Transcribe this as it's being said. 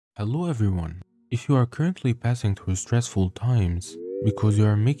Hello everyone. If you are currently passing through stressful times because you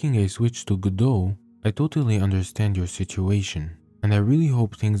are making a switch to Godot, I totally understand your situation, and I really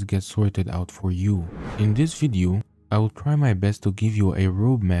hope things get sorted out for you. In this video, I will try my best to give you a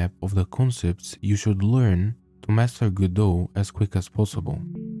roadmap of the concepts you should learn to master Godot as quick as possible.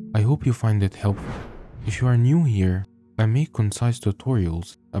 I hope you find it helpful. If you are new here, I make concise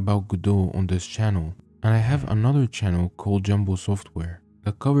tutorials about Godot on this channel, and I have another channel called Jumbo Software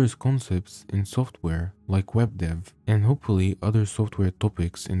that covers concepts in software like web dev and hopefully other software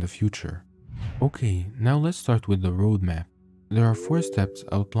topics in the future. Okay, now let's start with the roadmap. There are 4 steps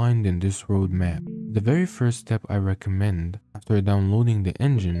outlined in this roadmap. The very first step I recommend after downloading the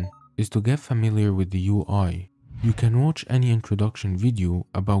engine is to get familiar with the UI. You can watch any introduction video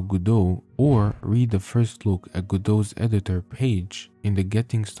about Godot or read the first look at Godot's editor page in the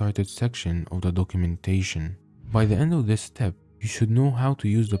Getting Started section of the documentation. By the end of this step, you should know how to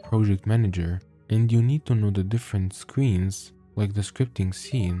use the project manager, and you need to know the different screens like the scripting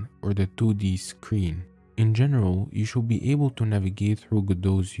scene or the 2D screen. In general, you should be able to navigate through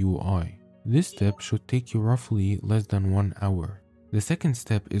Godot's UI. This step should take you roughly less than 1 hour. The second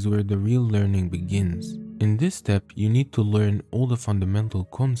step is where the real learning begins. In this step, you need to learn all the fundamental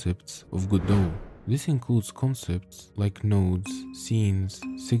concepts of Godot. This includes concepts like nodes, scenes,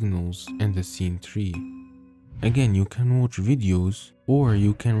 signals, and the scene tree. Again, you can watch videos or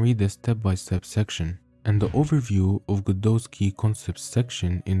you can read the step-by-step section and the overview of Godot's key concepts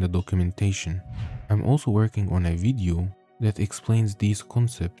section in the documentation. I'm also working on a video that explains these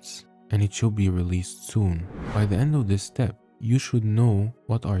concepts, and it should be released soon. By the end of this step, you should know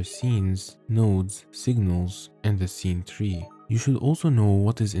what are scenes, nodes, signals, and the scene tree. You should also know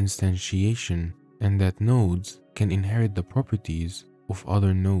what is instantiation and that nodes can inherit the properties of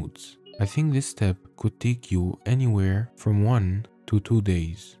other nodes. I think this step could take you anywhere from 1 to 2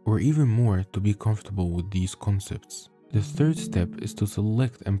 days, or even more, to be comfortable with these concepts. The third step is to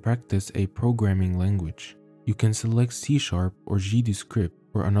select and practice a programming language. You can select C# or GDScript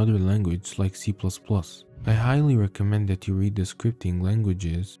or another language like C++. I highly recommend that you read the scripting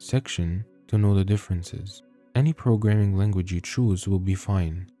languages section to know the differences. Any programming language you choose will be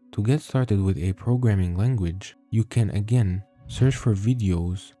fine. To get started with a programming language, you can again search for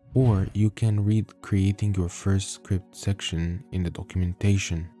videos, or you can read Creating Your First Script section in the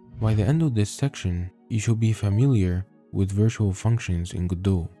documentation. By the end of this section, you should be familiar with virtual functions in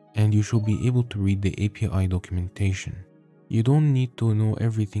Godot, and you should be able to read the API documentation. You don't need to know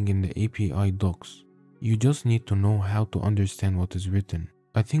everything in the API docs. You just need to know how to understand what is written.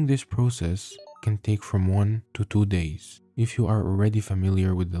 I think this process can take from 1 to 2 days if you are already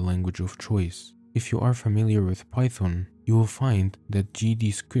familiar with the language of choice. If you are familiar with Python, you will find that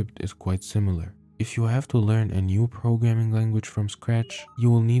GDScript is quite similar. If you have to learn a new programming language from scratch, you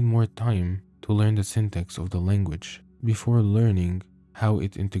will need more time to learn the syntax of the language before learning how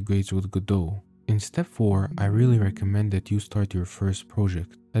it integrates with Godot. In step 4, I really recommend that you start your first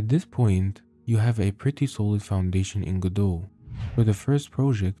project. At this point, you have a pretty solid foundation in Godot. For the first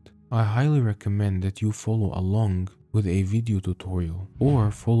project, I highly recommend that you follow along with a video tutorial or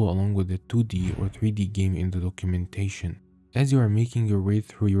follow along with a 2D or 3D game in the documentation. As you are making your way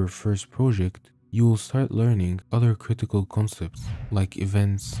through your first project, you will start learning other critical concepts like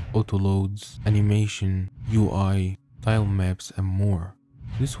events, autoloads, animation, UI, tile maps, and more.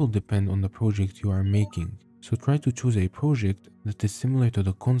 This will depend on the project you are making, so try to choose a project that is similar to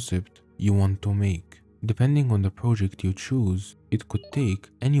the concept you want to make. Depending on the project you choose, it could take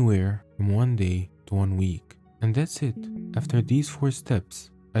anywhere from 1 day to 1 week. And that's it. After these 4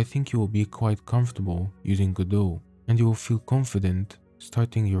 steps, I think you will be quite comfortable using Godot, and you will feel confident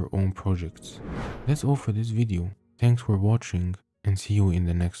starting your own projects. That's all for this video. Thanks for watching, and see you in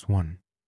the next one.